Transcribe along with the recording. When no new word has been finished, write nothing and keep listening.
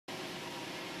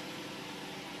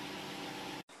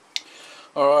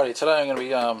Alrighty, today I'm going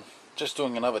to be just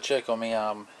doing another check on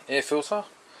my air filter.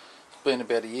 It's been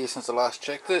about a year since I last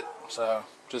checked it, so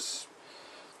just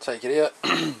take it out,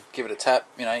 give it a tap,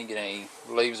 you know, get any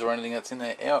leaves or anything that's in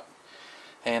there out.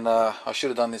 And I should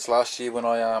have done this last year when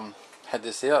I had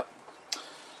this out.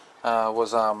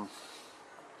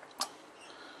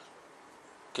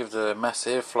 Give the MAFS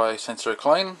airflow sensor a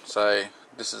clean. So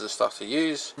this is the stuff to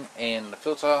use. And the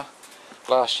filter,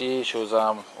 last year she was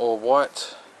all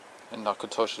white, and I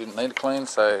could tell she didn't need a clean,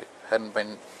 so it hadn't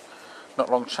been not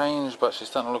long changed, but she's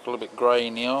starting to look a little bit grey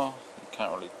now. You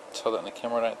can't really tell that in the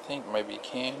camera, I don't think. Maybe you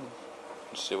can.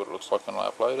 Let's see what it looks like when I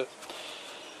upload it.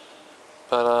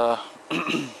 But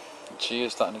she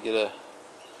is starting to get a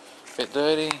bit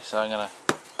dirty, so I'm going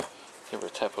to give her a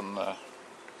tap on a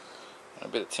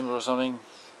bit of timber or something,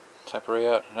 tap her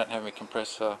out. I don't have my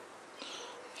compressor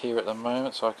here at the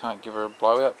moment, so I can't give her a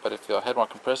blowout, but if I had my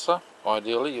compressor,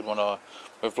 ideally you'd want to,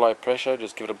 with low pressure,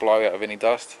 just give it a blowout of any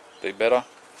dust, do better.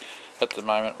 At the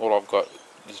moment all I've got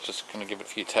is just going to give it a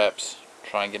few taps,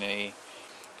 try and get any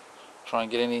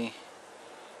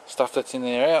stuff that's in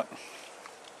there out,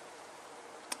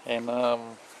 and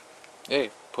yeah,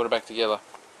 put it back together.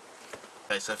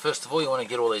 Okay, so first of all you want to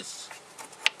get all these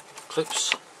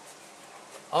clips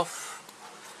off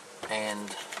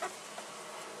and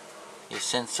your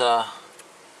sensor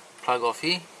plug off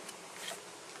here.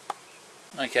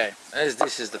 Okay, as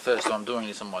this is the first time doing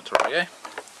this on my Tarago,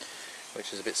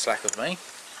 which is a bit slack of me,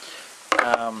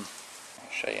 I'll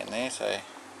show you in there. So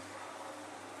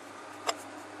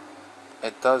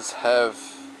it does have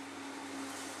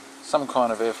some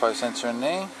kind of airflow sensor in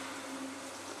there.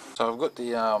 So I've got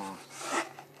the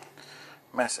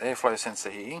MAFS airflow sensor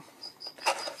here.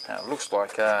 Now it looks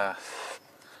like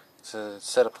it's a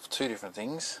setup of two different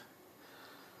things.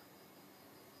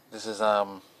 This is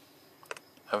a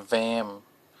VAM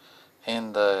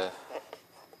and the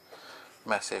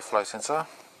MAFS airflow sensor.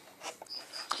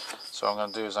 So what I'm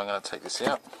going to do is I'm going to take this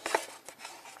out.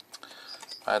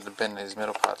 I had to bend these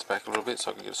metal parts back a little bit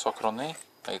so I could get a socket on there.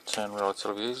 They turn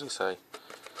relatively easily, so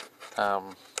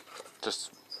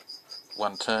just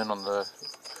one turn on the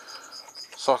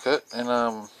socket and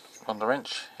on the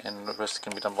wrench, and the rest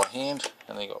can be done by hand.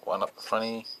 And then you got one up the front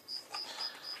here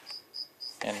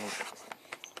and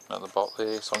another bolt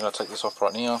there. So I'm going to take this off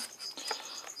right now,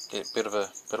 get a bit of a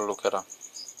better look at her.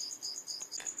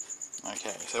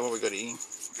 Okay, so what we got here,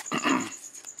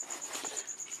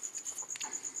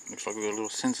 looks like we've got a little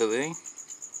sensor there.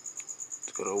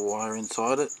 It's got a wire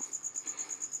inside it.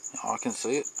 Now I can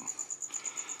see it.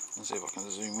 Let's see if I can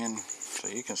zoom in so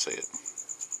you can see it.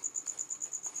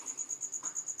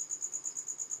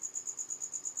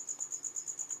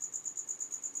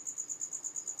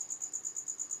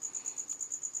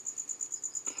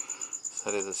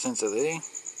 So there's a sensor there.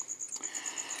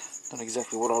 Not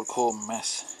exactly what I'd call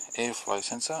MAFS airflow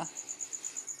sensor,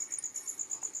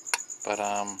 but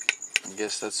I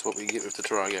guess that's what we get with the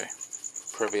Tarago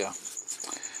Previa.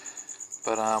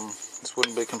 But this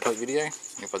wouldn't be a complete video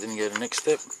if I didn't go to the next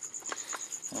step.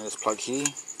 And this plug here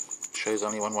shows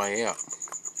only one way out.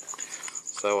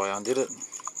 So I undid it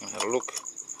and had a look,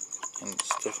 and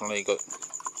it's definitely got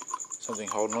something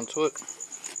holding onto it.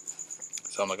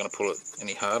 So I'm not going to pull it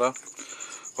any harder.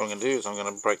 What I'm going to do is I'm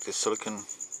going to break this silicone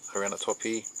around the top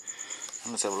here,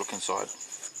 and let's have a look inside.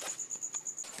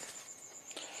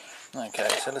 Okay,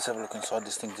 so let's have a look inside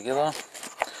this thing together. I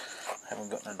haven't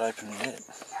gotten it open yet.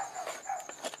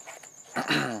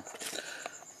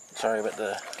 Sorry about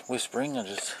the whispering,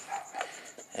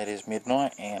 it is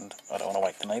midnight and I don't want to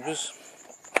wake the neighbours.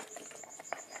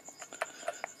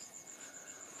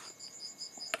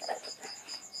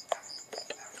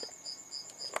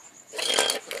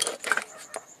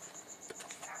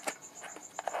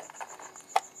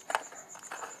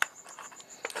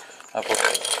 I've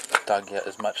also dug out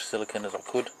as much silicone as I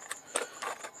could.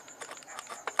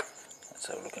 Let's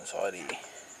have a look inside here.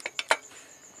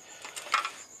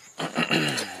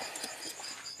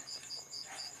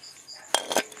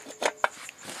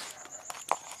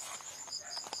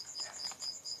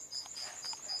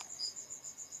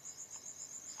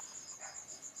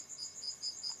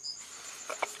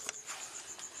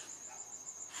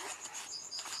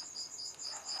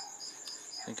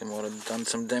 I think I might have done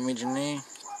some damage in there.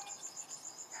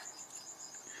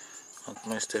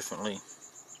 Most definitely.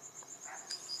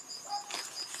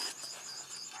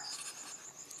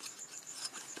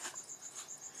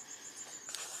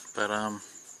 But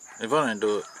if I don't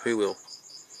do it, who will?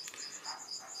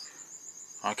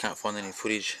 I can't find any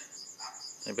footage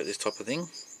about this type of thing.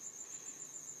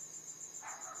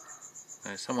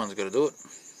 So someone's got to do it.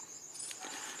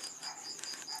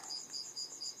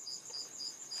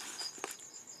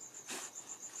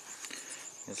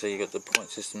 And so you got the point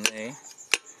system there.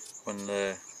 When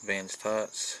the van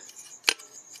starts,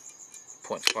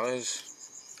 points close.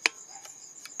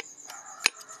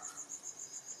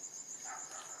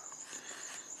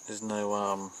 There's no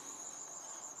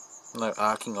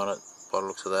arcing on it by the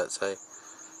looks of that, so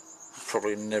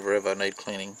probably never ever need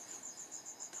cleaning.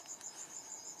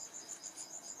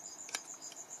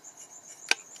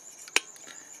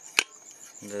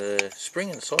 The spring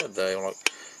inside though, like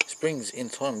springs in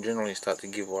time generally start to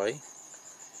give way,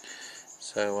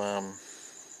 so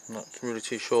not really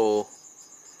too sure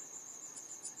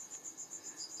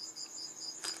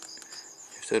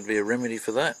if there'd be a remedy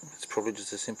for that. It's probably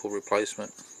just a simple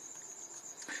replacement.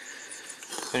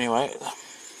 Anyway,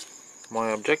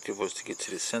 my objective was to get to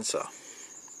this sensor.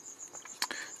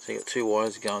 So you got two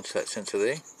wires going to that sensor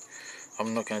there.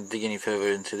 I'm not going to dig any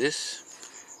further into this.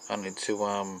 I need to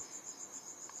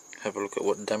have a look at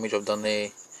what damage I've done there,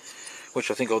 which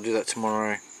I think I'll do that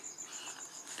tomorrow.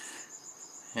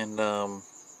 And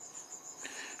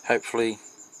hopefully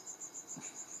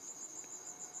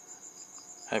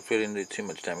I didn't do too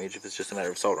much damage. If it's just a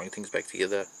matter of soldering things back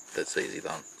together, that's easy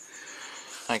done.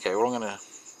 Okay, well, I'm going to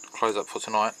close up for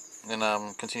tonight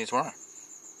and continue tomorrow.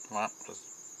 Alright,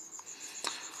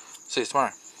 see you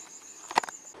tomorrow.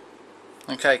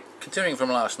 Okay, continuing from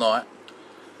last night,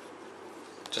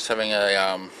 just having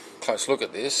a close look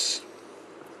at this,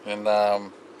 and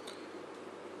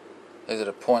these are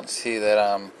the points here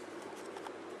that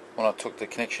when I took the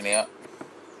connection out,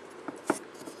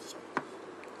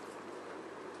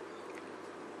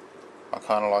 I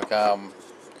kind of like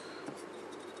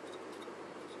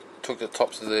took the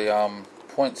tops of the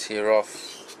points here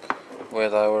off where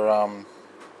they were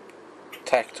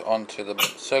tacked onto the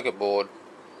circuit board,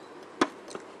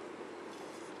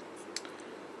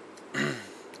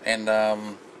 and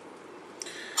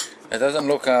it doesn't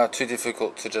look too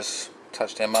difficult to just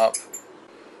touch them up.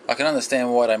 I can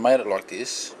understand why they made it like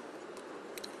this.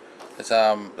 It's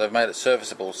they've made it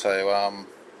serviceable, so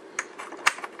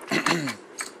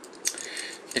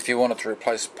if you wanted to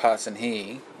replace parts in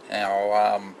here,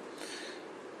 now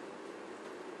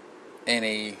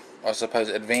any, I suppose,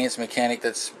 advanced mechanic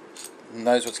that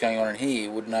knows what's going on in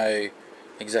here would know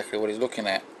exactly what he's looking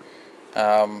at.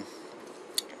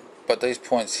 But these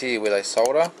points here where they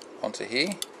solder onto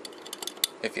here,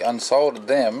 if you unsoldered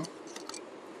them,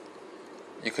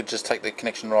 you could just take the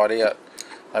connection right out.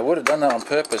 I would have done that on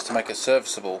purpose to make it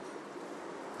serviceable.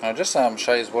 I'll just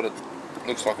show you what it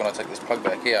looks like when I take this plug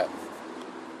back out.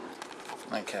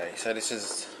 Okay, so this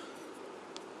is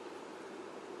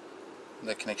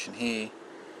the connection here,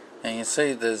 and you can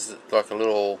see there's like a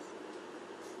little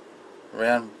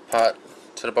round part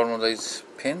to the bottom of these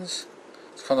pins.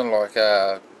 It's kind of like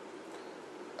a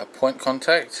point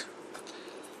contact,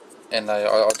 and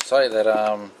I'd say that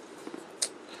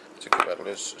it's a good battle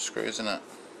of screws, isn't it?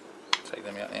 Take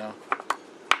them out now.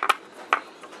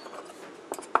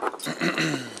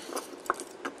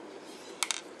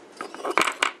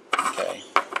 Okay,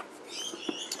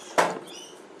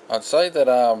 I'd say that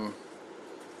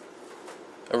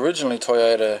originally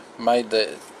Toyota made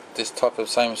this type of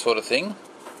same sort of thing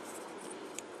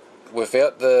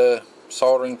without the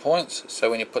soldering points, so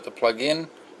when you put the plug in,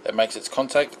 it makes its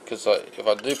contact, because if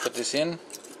I do put this in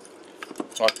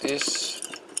like this,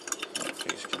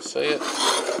 if you can see it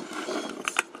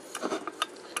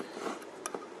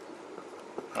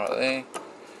right there,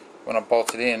 when I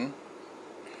bolt it in,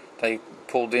 they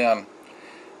pull down.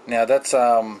 Now that's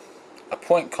a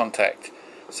point contact,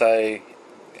 so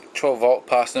 12 volt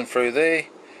passing through there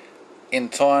in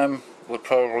time would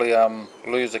probably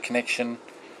lose the connection,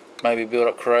 maybe build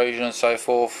up corrosion and so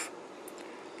forth,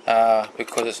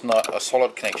 because it's not a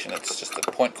solid connection, it's just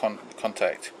a point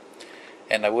contact.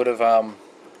 And they would have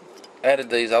added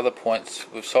these other points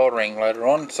with soldering later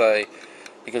on, so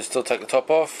you could still take the top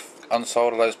off,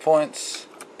 unsolder those points,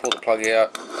 pull the plug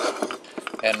out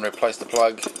and replace the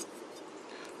plug,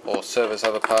 or service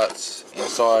other parts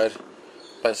inside,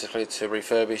 basically to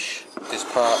refurbish this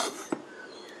part.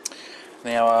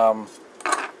 Now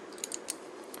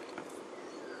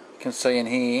you can see in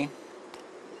here,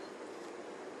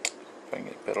 if I can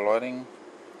get better lighting,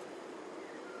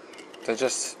 they're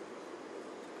just,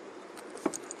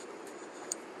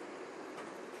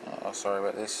 oh sorry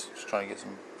about this, just trying to get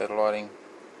some better lighting.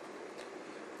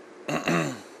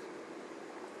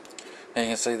 And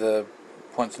you can see the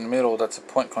points in the middle, that's a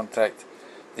point contact.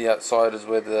 The outside is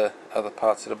where the other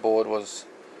parts of the board was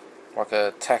like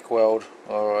a tack weld,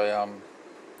 or a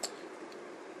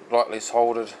lightly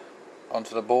soldered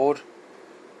onto the board.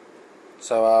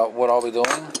 So what I'll be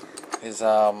doing is,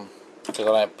 because I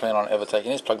don't plan on ever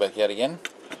taking this plug back out again,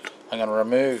 I'm going to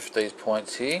remove these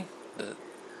points here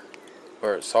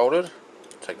where it's soldered,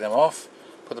 take them off,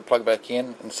 put the plug back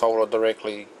in and solder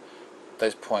directly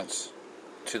those points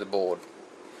to the board.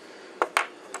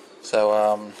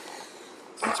 So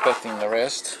inspecting the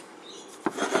rest,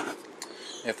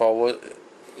 if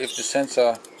the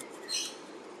sensor,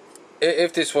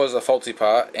 if this was a faulty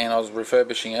part and I was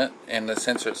refurbishing it and the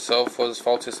sensor itself was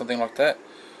faulty or something like that,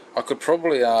 I could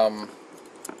probably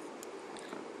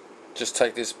just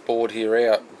take this board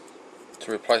here out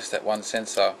to replace that one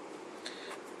sensor.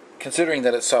 Considering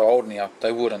that it's so old now,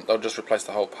 they'll just replace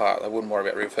the whole part. They wouldn't worry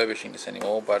about refurbishing this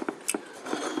anymore, but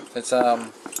it's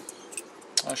I'll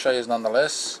show you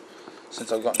nonetheless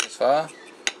since I've gotten this far.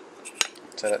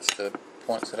 So that's the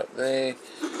point set up there,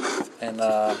 and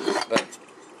that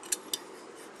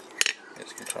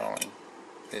is controlling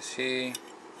this here.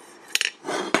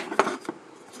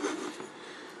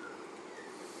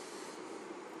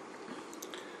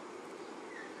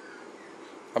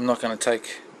 I'm not going to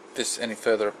take this any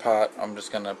further apart. I'm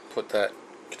just going to put that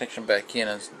connection back in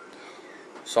and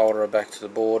solder it back to the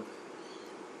board.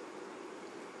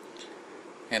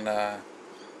 And I'd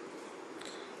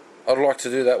like to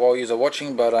do that while you're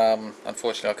watching, but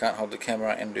unfortunately I can't hold the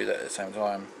camera and do that at the same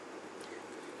time.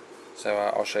 So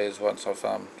I'll show you once I've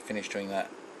finished doing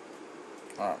that.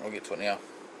 Alright, we'll get to it now.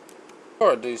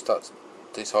 Before I do start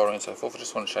desoldering and so forth, I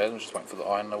just want to show you, I'm just waiting for the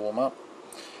iron to warm up.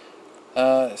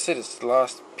 See this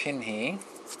last pin here.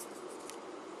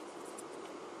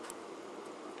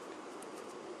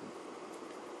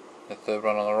 The third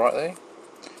one on the right there.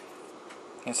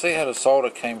 You can see how the solder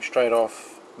came straight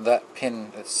off that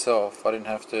pin itself. I didn't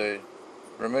have to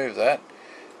remove that,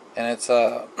 and it's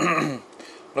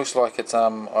looks like it's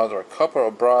either a copper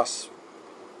or brass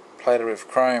plated with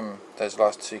chrome, those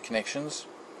last two connections.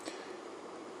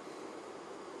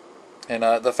 And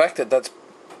the fact that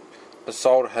the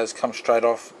solder has come straight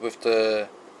off with the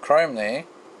chrome there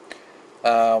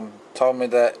told me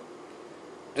that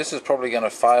this is probably going to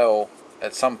fail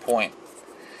at some point.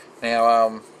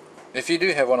 Now if you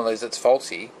do have one of these that's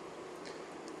faulty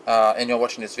and you're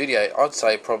watching this video, I'd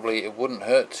say probably it wouldn't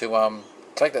hurt to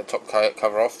take that top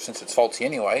cover off since it's faulty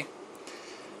anyway,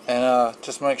 and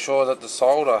just make sure that the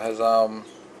solder has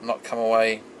not come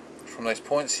away from these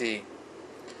points here.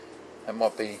 That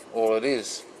might be all it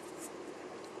is.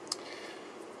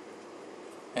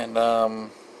 And what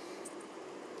I'm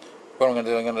going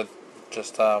to do, I'm going to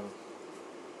just see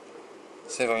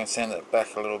if I can sand it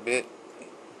back a little bit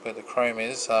where the chrome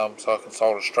is, so I can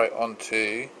solder straight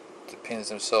onto the pins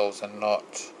themselves and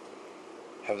not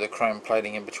have the chrome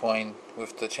plating in between,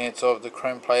 with the chance of the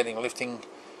chrome plating lifting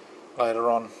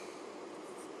later on.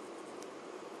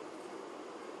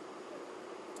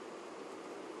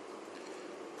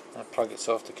 The plug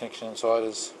itself, the connection inside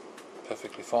is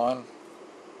perfectly fine.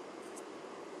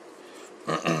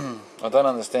 I don't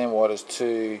understand why there's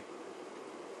two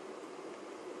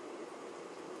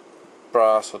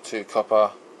brass or two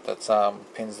copper that's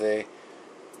pins there,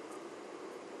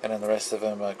 and then the rest of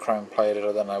them are chrome plated.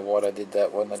 I don't know why they did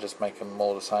that. Why didn't they just make them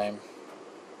all the same?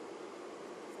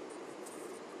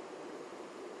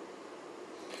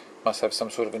 Must have some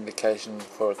sort of indication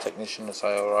for a technician to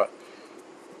say, alright,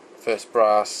 first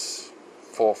brass,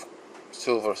 fourth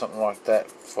silver or something like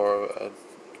that for a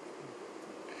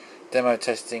demo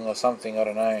testing or something, I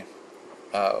don't know,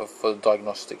 for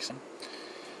diagnostics.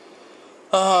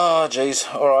 Oh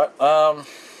jeez, alright, alright,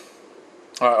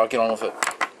 I'll get on with it.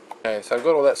 Okay, so I've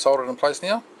got all that soldered in place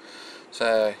now,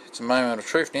 so it's a moment of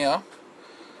truth now.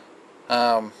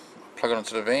 Plug it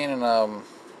onto the van and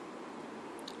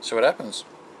see what happens.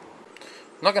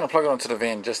 I'm not going to plug it onto the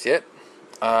van just yet,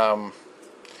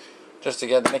 just to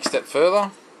go the next step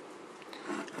further.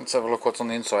 Let's have a look what's on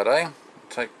the inside, eh?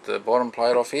 Take the bottom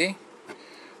plate off here.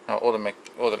 All the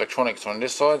electronics are on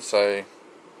this side, so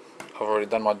I've already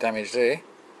done my damage there.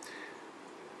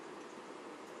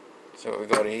 So what we've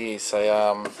got here, so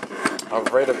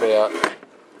I've read about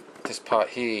this part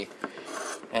here,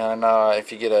 and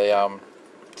if you get a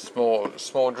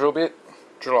small drill bit,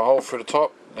 drill a hole through the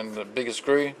top, and the bigger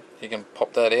screw, you can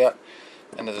pop that out,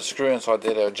 and there's a screw inside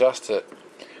there to adjust it.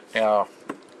 Now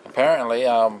apparently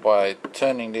by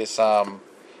turning this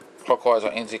clockwise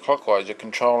or anti-clockwise, you're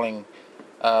controlling,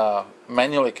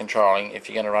 manually controlling if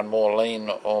you're going to run more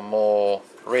lean or more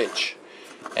rich.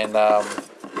 And the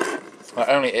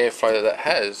only airflow that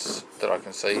has, that I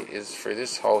can see, is through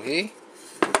this hole here,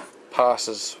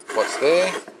 passes what's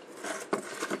there,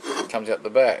 comes out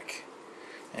the back.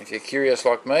 And if you're curious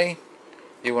like me,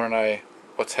 you want to know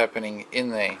what's happening in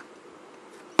there.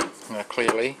 Now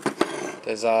clearly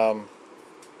there's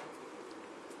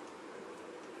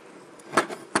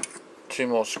two 2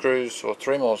 more screws or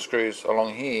 3 more screws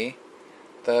along here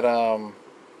that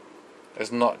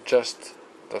is not just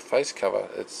the face cover,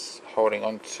 it's holding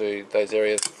on to those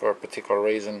areas for a particular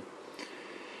reason.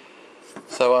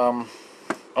 So I'm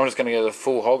just going to go the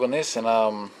full hog on this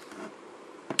and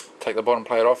take the bottom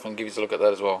plate off and give you a look at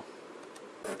that as well.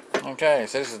 Okay,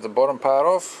 so this is the bottom part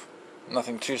off,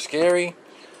 nothing too scary.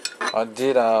 I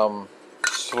did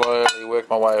slowly work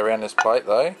my way around this plate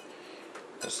though,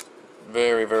 just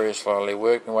very slowly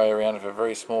work my way around with a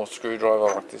very small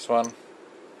screwdriver like this one,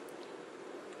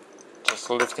 just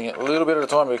lifting it a little bit at a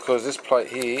time, because this plate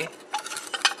here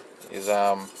is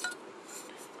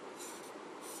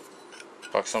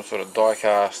like some sort of die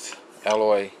cast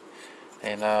alloy,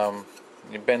 and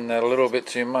you bend that a little bit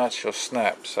too much you'll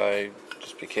snap, so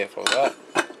just be careful of that.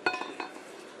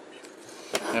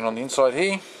 And on the inside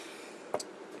here,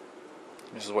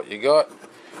 this is what you got.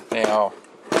 Now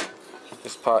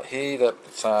this part here,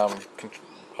 that's I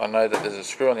know that there's a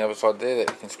screw on the other side there that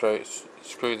you can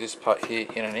screw this part here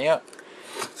in and out.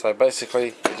 So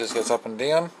basically it just goes up and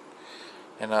down,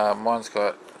 and mine's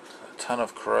got a ton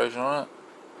of corrosion on it.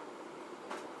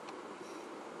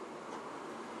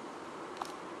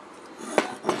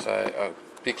 So I'll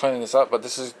be cleaning this up, but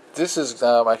this is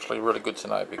actually really good to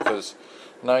know, because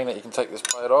knowing that you can take this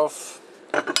plate off,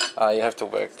 you have to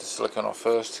work the silicone off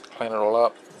first, clean it all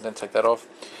up, then take that off.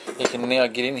 You can now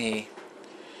get in here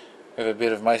with a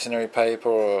bit of masonry paper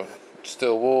or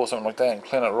steel wool or something like that and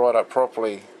clean it right up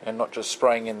properly, and not just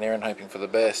spraying in there and hoping for the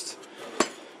best.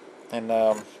 And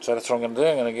so that's what I'm going to do.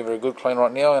 I'm going to give it a good clean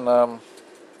right now, and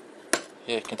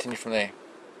yeah, continue from there.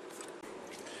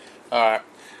 Alright,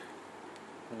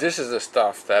 this is the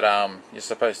stuff that you're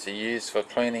supposed to use for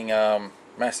cleaning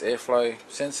mass airflow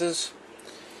sensors.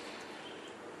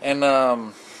 And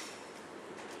I've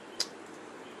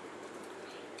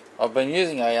been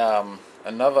using a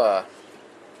another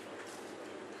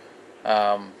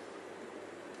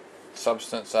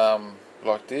substance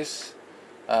like this,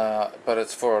 but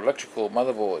it's for electrical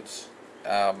motherboards.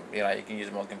 You know, you can use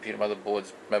them on computer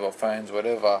motherboards, mobile phones,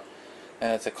 whatever,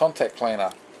 and it's a contact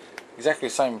cleaner, exactly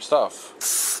the same stuff.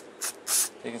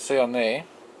 You can see on there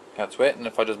how it's wet, and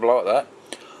if I just blow at that,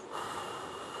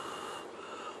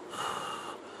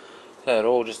 so it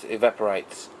all just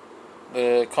evaporates.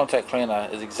 The contact cleaner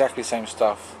is exactly the same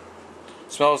stuff,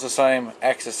 smells the same,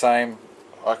 acts the same.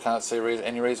 I can't see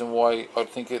any reason why I'd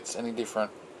think it's any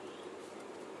different.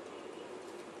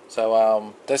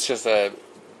 So that's just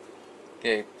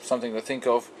something to think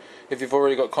of. If you've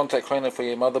already got contact cleaner for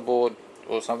your motherboard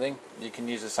or something, you can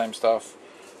use the same stuff.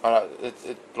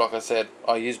 Like I said,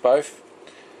 I use both,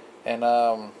 and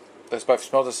they both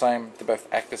smell the same, they both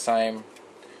act the same,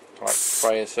 like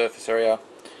spray a surface area,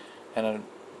 and then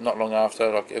not long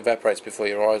after, like, evaporates before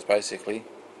your eyes basically.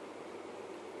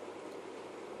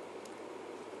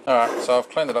 Alright, so I've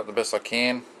cleaned it up the best I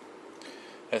can.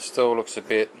 It still looks a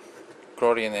bit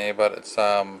grotty in there, but it's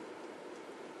not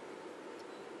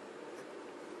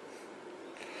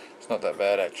that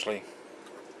bad actually.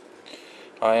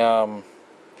 I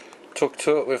took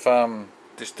to it with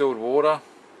distilled water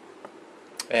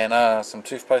and some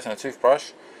toothpaste and a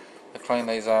toothbrush to clean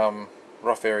these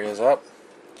rough areas up,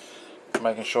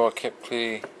 making sure I kept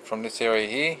clear from this area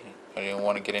here. I didn't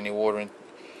want to get any water in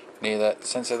near that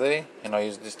sensor there, and I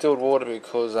use distilled water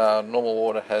because normal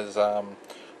water has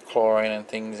chlorine and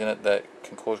things in it that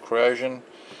can cause corrosion,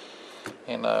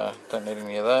 and don't need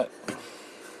any of that.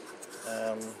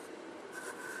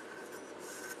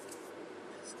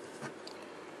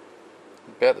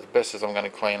 About as best as I'm going to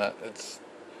clean it.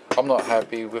 I'm not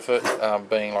happy with it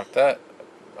being like that.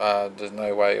 There's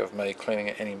no way of me cleaning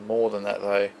it any more than that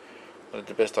though. I did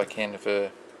the best I can with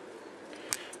a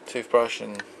toothbrush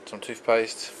and some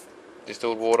toothpaste,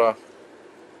 distilled water,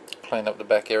 cleaned up the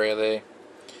back area there,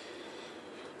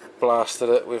 blasted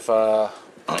it with the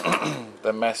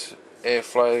MAFS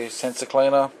airflow sensor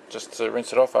cleaner just to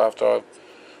rinse it off. After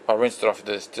I rinsed it off with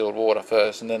the distilled water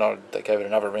first, and then I gave it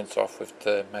another rinse off with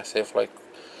the MAFS airflow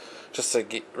just to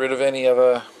get rid of any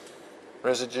other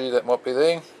residue that might be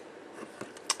there.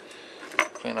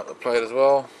 Clean up the plate as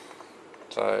well.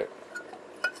 So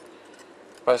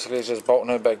basically it's just bolting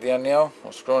her back down now,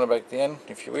 or screwing her back down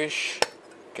if you wish,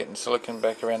 getting silicone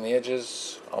back around the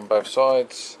edges on both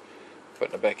sides,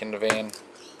 putting it back in the van.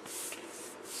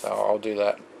 So I'll do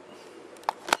that.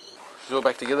 It's all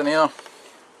back together now.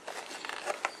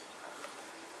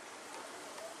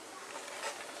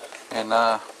 And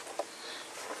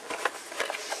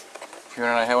if you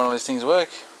want to know how one of these things work,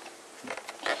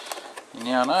 you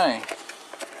now know.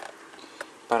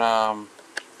 But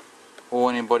all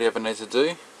anybody ever needs to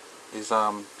do is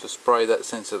just spray that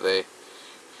sensor there.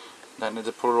 Don't need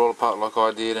to pull it all apart like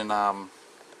I did and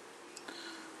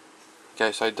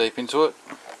go so deep into it.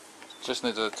 Just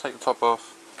need to take the top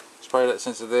off, spray that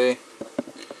sensor there.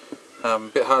 A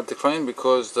bit hard to clean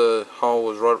because the hole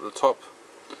was right at the top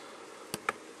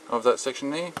of that section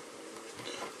there,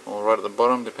 or right at the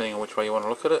bottom, depending on which way you want to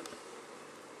look at it.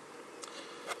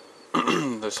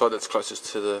 The side that's closest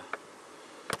to the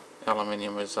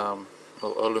aluminium is, or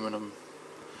aluminum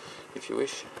if you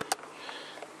wish.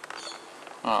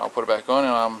 Alright, I'll put it back on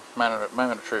and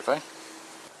moment of truth, eh?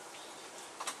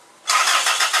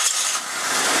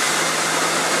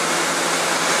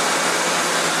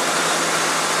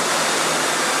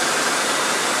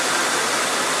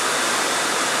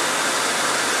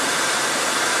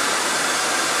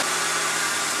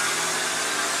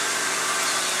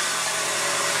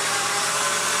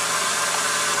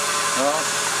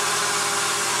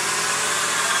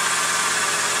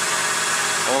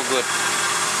 All good.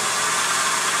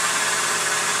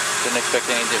 Didn't expect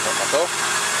any different myself.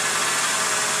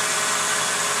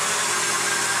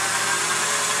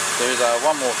 There is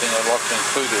one more thing I'd like to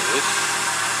include with this.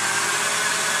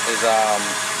 Is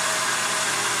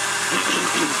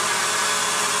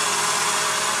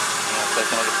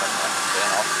taking a look at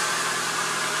that off.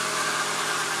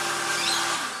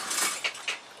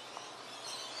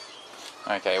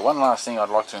 Okay, one last thing I'd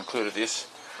like to include with this.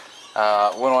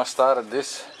 When I started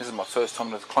this is my first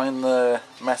time to clean the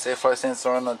MAFS airflow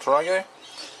sensor on the Tarago,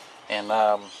 and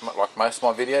like most of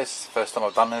my videos, first time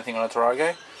I've done anything on a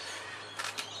Tarago.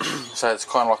 So it's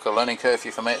kind of like a learning curve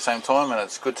for me at the same time, and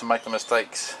it's good to make the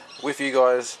mistakes with you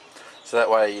guys, so that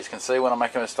way you can see when I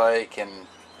make a mistake and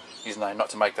you know not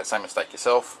to make that same mistake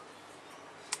yourself.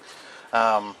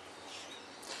 As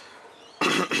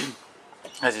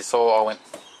you saw, I went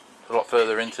a lot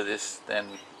further into this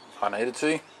than I needed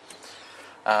to,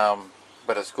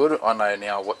 but it's good. I know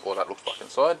now what all that looks like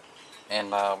inside,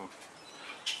 and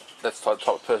that's the type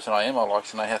of person I am. I like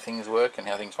to know how things work and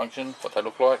how things function, what they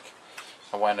look like.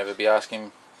 I won't ever be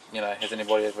asking, you know, has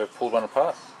anybody ever pulled one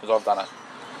apart, because I've done it.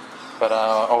 But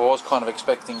I was kind of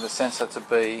expecting the sensor to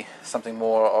be something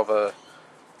more of a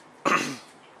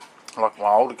like my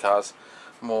older cars,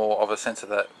 more of a sensor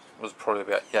that was probably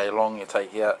about yay long. You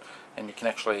take it out and you can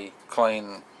actually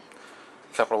clean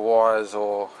a couple of wires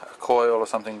or a coil or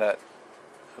something that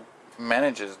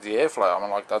manages the airflow. I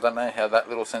mean, like, I don't know how that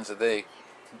little sensor there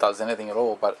does anything at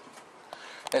all, but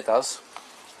it does.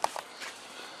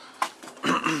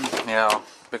 Now,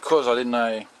 because I didn't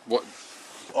know what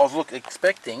I was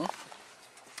expecting,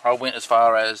 I went as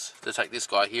far as to take this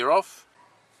guy here off.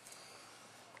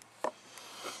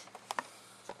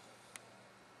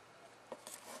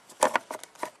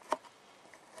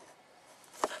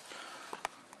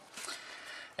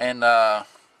 And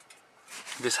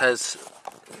this has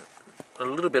a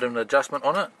little bit of an adjustment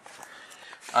on it.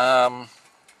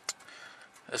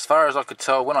 As far as I could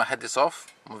tell, when I had this off,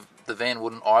 the van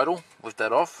wouldn't idle with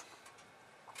that off.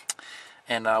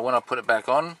 And when I put it back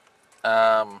on,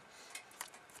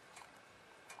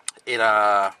 it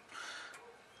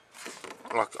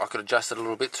like I could adjust it a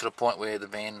little bit to the point where the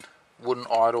van wouldn't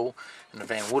idle and the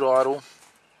van would idle.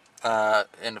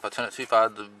 And if I turn it too far,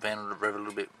 the van would rev a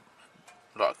little bit,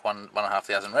 like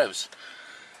 1,500 revs.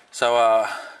 So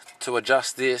to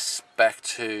adjust this back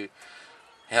to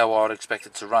how I would expect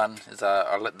it to run is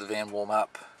I let the van warm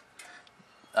up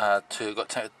to got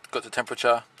the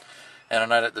temperature, and I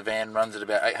know that the van runs at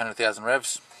about 800,000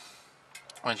 revs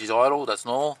when she's idle. That's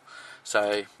normal.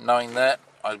 So knowing that,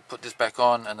 I put this back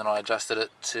on and then I adjusted it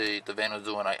to the van was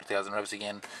doing 8,000 revs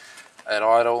again at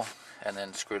idle, and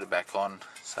then screwed it back on.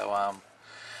 So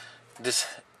this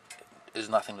is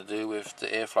nothing to do with the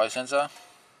airflow sensor,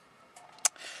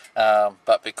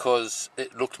 but because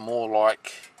it looked more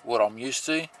like what I'm used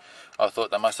to, I thought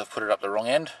they must have put it up the wrong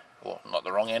end, or not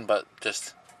the wrong end, but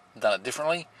just done it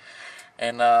differently,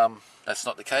 and that's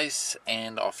not the case.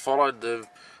 And I followed the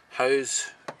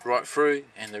hose right through,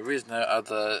 and there is no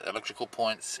other electrical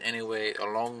points anywhere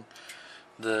along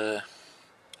the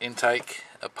intake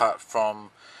apart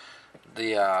from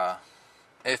the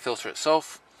air filter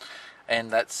itself,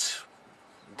 and that's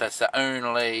the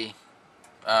only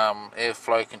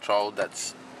airflow control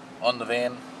that's on the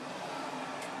van.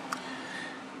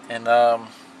 And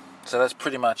so that's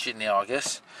pretty much it now, I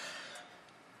guess.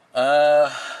 So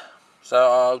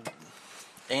I've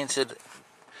answered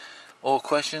all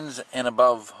questions and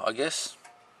above, I guess.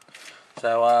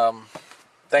 So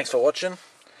thanks for watching.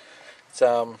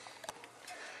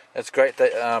 It's great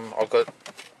that I've got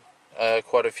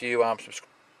quite a few subscribers.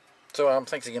 So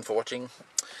thanks again for watching.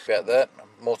 About that,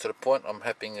 more to the point, I'm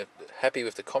happy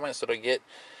with the comments that I get.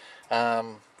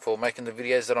 for making the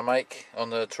videos that I make on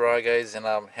the Taragos, and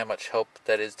how much help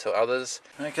that is to others.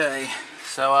 Okay,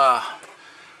 so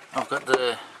I've got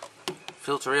the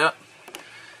filter out,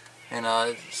 and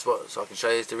so I can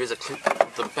show you there is a clip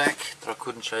at the back that I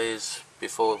couldn't show you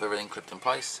before with everything clipped in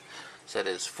place. So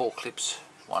there's 4 clips,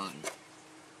 1,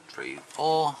 3,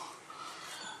 4,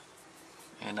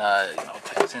 and I'll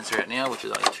take the sensor out now, which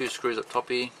is only 2 screws up top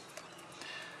here.